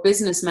or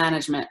Business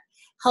Management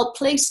help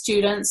place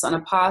students on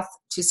a path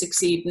to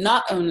succeed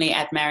not only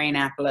at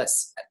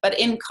Marianapolis, but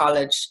in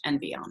college and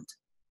beyond.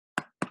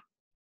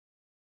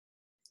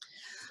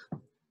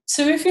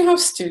 So if you have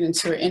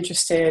students who are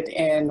interested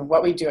in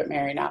what we do at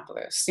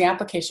Marianapolis, the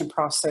application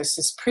process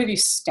is pretty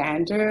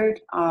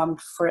standard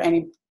for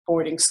any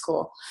boarding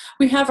school.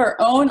 We have our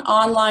own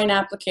online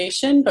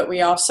application, but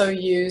we also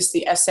use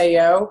the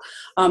SAO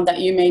that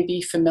you may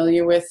be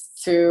familiar with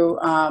through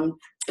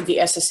the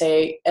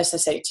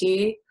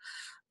SSAT.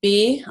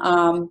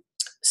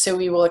 So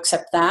we will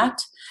accept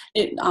that.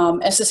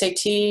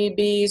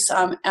 SSAT-B's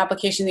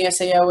application, the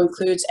SAO,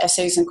 includes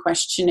essays and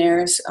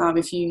questionnaires.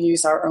 If you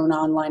use our own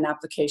online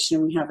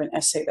application, we have an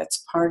essay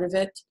that's part of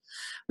it.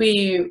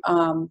 We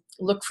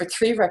look for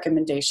 3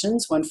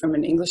 recommendations, one from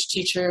an English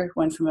teacher,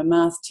 one from a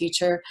math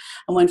teacher,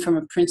 and one from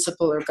a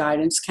principal or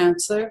guidance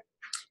counselor.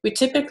 We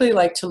typically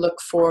like to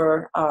look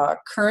for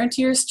current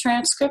year's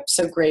transcripts,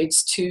 so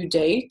grades to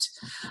date.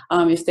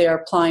 If they are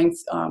applying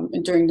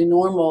during the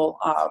normal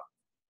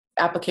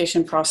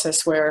application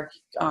process where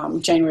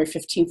January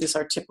 15th is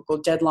our typical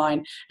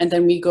deadline, and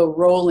then we go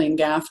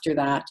rolling after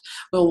that,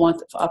 we'll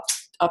want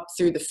up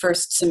through the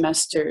first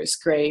semester's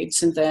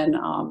grades and then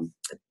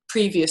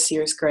previous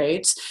year's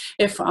grades.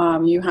 If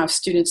you have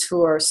students who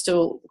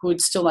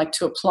would still like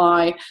to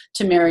apply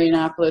to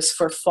Marianapolis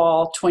for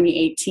fall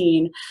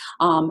 2018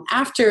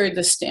 after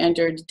the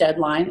standard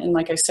deadline, and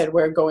like I said,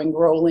 we're going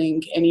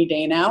rolling any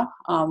day now.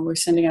 We're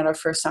sending out our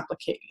first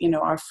application,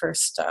 our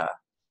first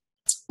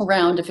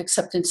round of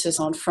acceptances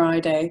on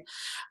Friday,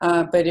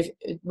 but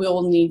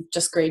we'll need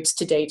just grades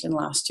to date and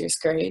last year's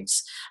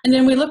grades. And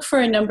then we look for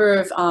a number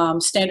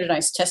of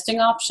standardized testing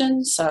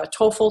options,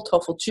 TOEFL,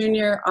 TOEFL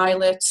Junior,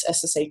 IELTS,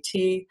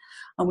 SSAT,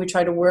 and we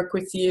try to work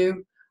with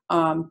you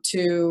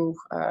to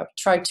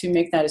try to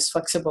make that as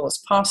flexible as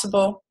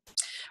possible.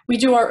 We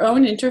do our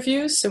own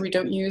interviews, so we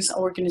don't use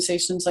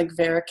organizations like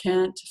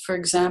Veracant, for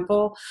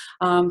example.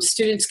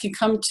 Students can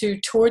come to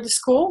tour the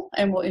school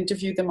and we'll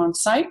interview them on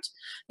site.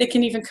 They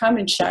can even come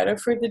and shadow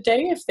for the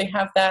day if they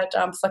have that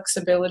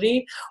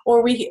flexibility.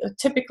 Or we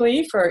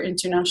typically, for our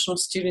international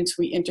students,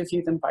 we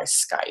interview them by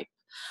Skype.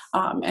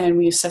 And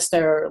we assess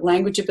their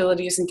language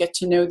abilities and get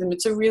to know them.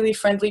 It's a really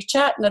friendly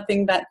chat,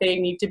 nothing that they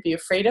need to be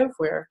afraid of.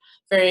 We're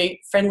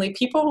very friendly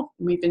people.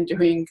 We've been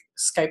doing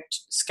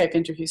Skype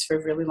interviews for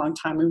a really long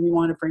time, and we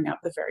want to bring out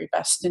the very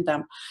best in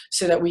them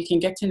so that we can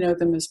get to know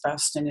them as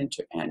best and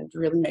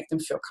really make them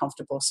feel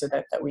comfortable so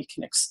that we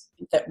can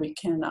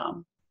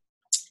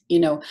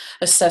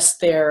assess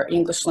their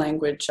English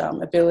language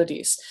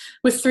abilities.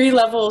 With 3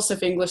 levels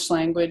of English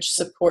language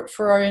support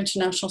for our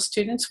international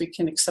students, we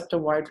can accept a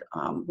wide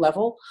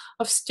level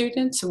of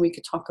students, and we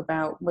could talk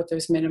about what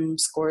those minimum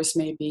scores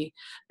may be.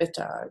 But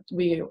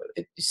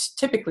it's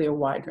typically a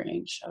wide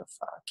range of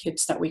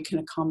kids that we can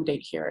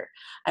accommodate here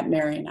at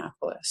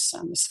Marianapolis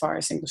as far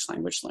as English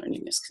language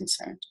learning is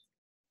concerned.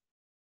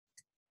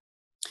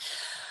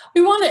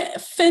 We want to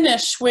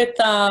finish with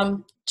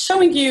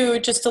showing you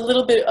just a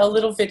little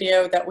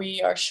video that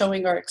we are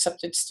showing our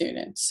accepted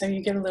students. So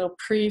you get a little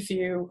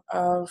preview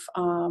of,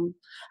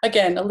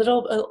 again,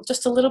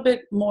 just a little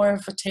bit more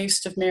of a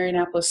taste of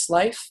Marianapolis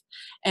life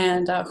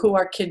and who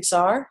our kids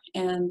are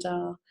and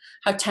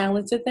how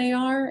talented they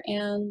are.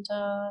 And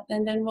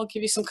then we'll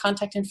give you some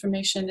contact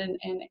information and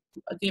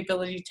the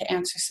ability to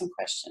answer some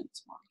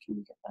questions. Mom, can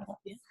you get that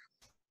up? Yeah.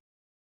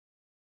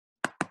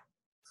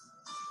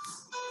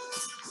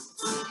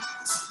 I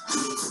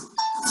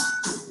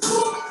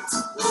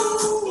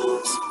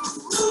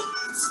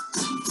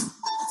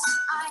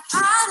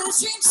had a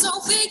dream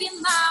so big and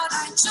loud,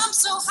 I jumped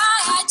so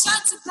high, I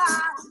tried to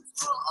cloud.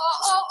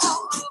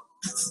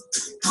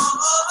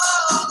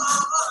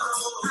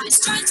 I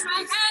stretched my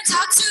hands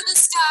out to the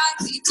sky,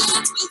 we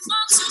danced with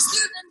monsters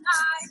through the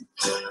night.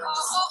 I'm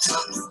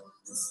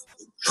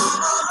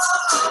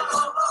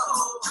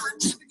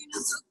never gonna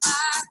look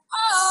back,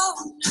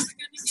 never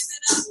gonna give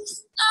it up.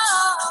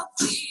 No,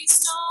 please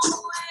don't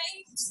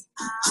wait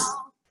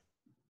out.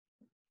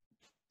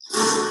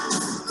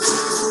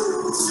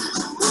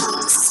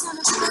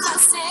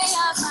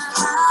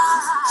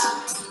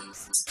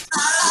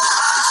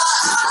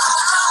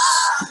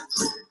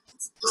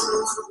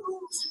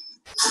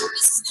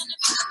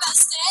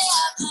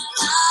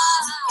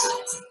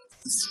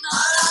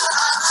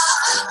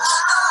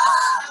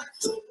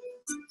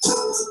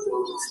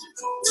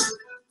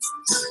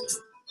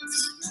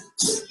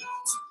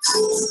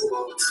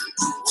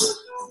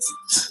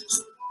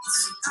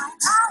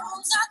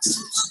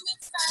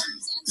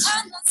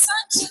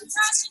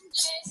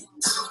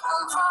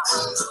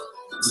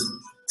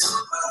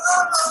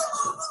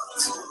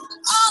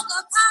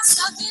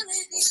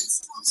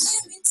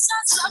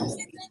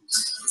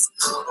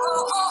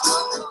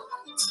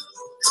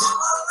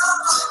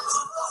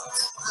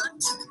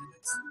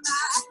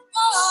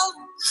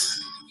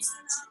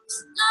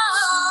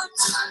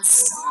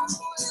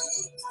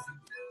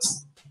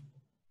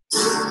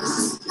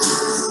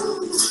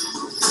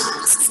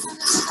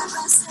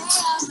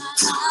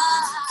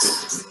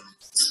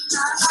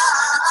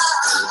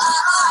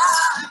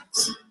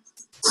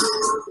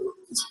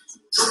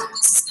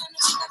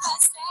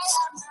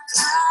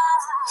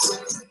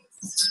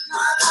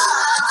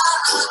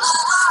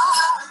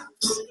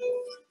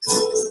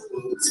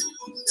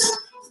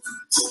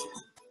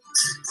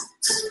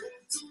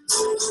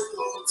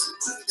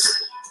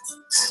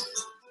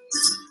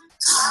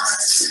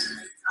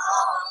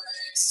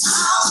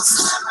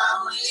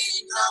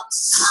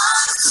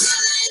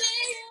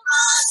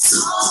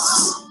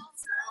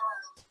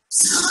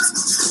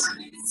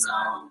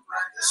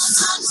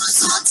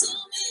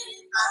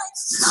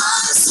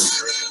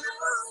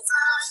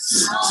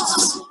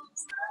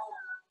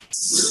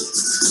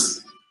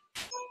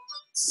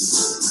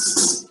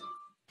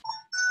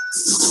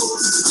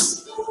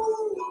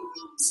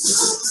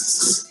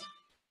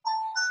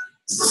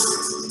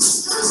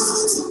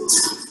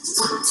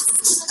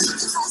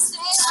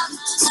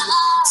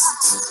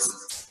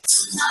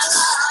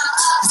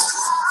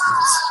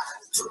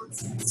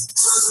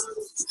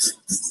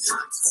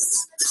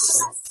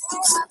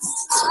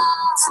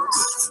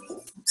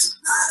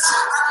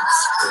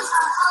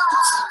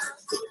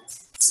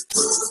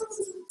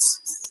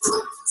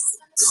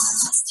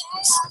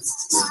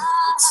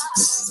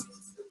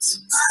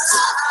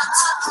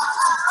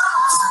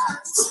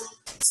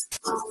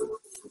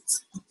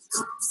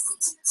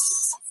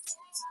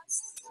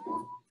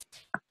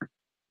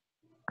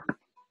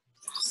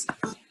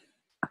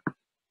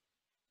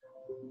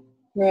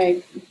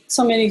 Right.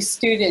 So many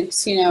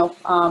students, you know,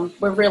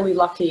 we're really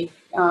lucky,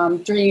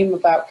 dream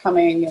about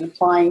coming and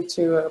applying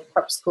to a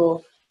prep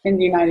school in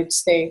the United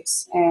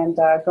States and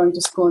going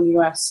to school in the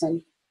US.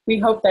 And we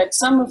hope that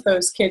some of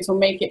those kids will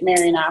make it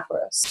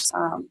Marianapolis.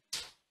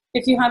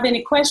 If you have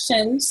any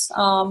questions,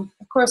 of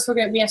course,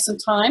 we have some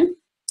time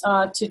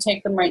to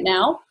take them right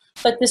now,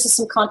 but this is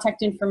some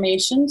contact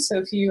information. So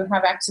if you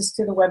have access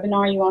to the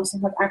webinar, you also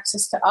have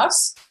access to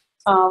us.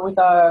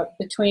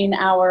 Between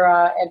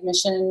our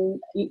admission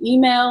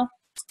email,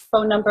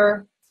 phone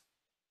number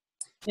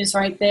is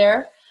right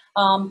there.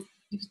 You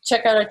can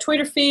check out our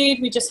Twitter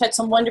feed. We just had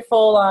some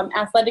wonderful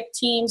athletic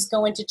teams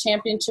go into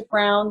championship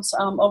rounds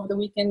over the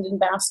weekend in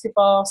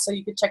basketball, so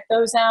you could check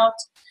those out.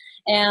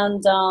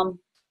 And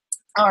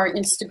our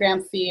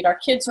Instagram feed. Our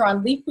kids are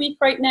on Leap Week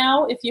right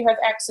now. If you have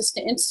access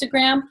to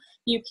Instagram,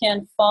 you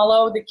can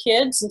follow the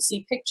kids and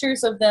see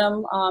pictures of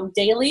them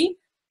daily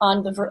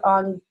on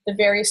the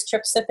various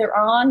trips that they're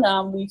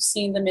on. We've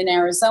seen them in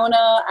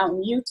Arizona, out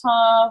in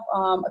Utah,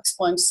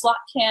 exploring slot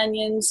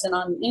canyons, and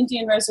on an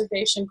Indian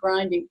reservation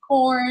grinding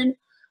corn.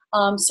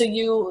 So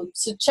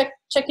check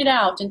it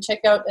out and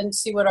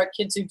see what our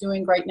kids are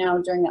doing right now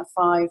during that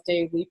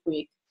 5-day Leap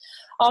Week.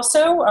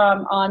 Also,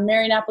 on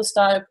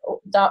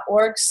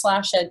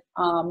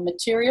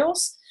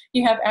marianapolis.org/materials,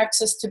 you have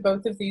access to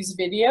both of these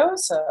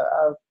videos,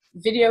 a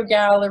video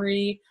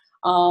gallery,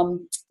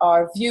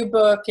 our view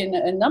book, and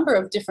a number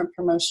of different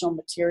promotional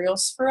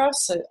materials for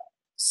us.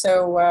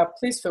 So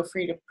please feel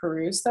free to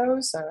peruse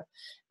those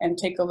and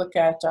take a look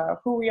at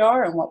who we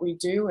are and what we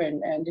do.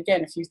 And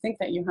again, if you think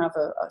that you have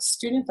a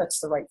student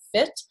that's the right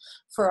fit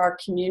for our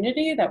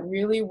community, that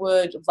really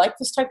would like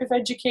this type of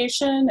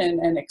education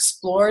and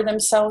explore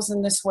themselves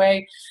in this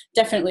way,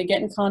 definitely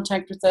get in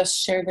contact with us,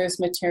 share those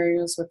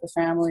materials with the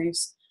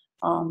families.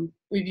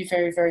 We'd be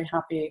very, very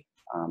happy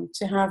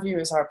to have you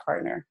as our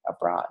partner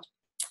abroad.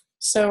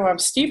 So,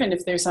 Stephen,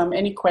 if there's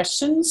any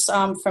questions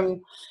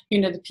from,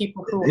 the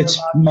people who It's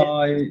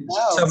my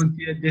 7th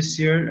year this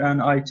year,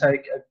 and I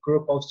take a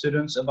group of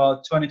students,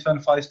 about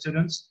 20-25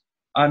 students.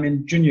 I'm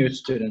in junior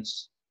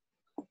students.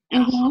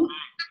 Yes, okay. Very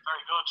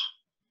good.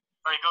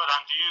 Very good.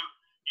 And do you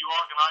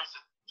organize the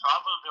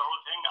travel, the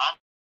whole thing? And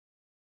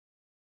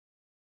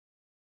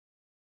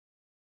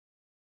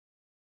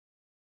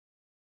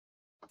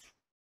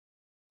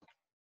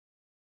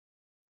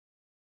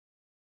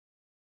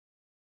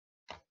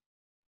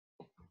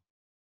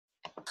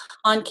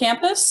on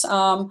campus.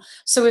 So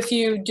if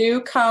you do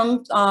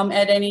come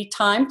at any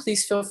time,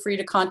 please feel free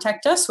to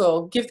contact us.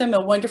 We'll give them a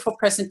wonderful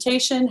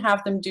presentation,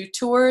 have them do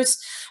tours,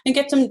 and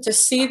get them to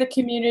see the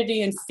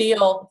community and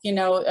feel,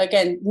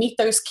 again, meet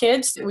those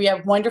kids. We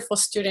have wonderful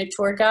student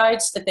tour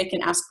guides that they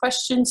can ask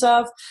questions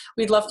of.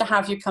 We'd love to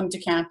have you come to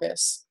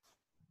campus.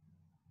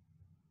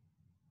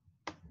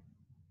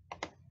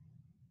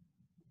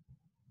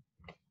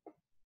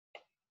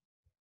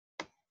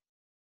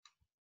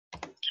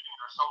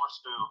 summer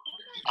school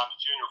and the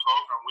junior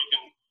program,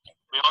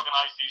 we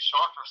organise these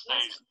shorter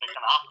stays. They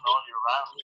can happen all year round.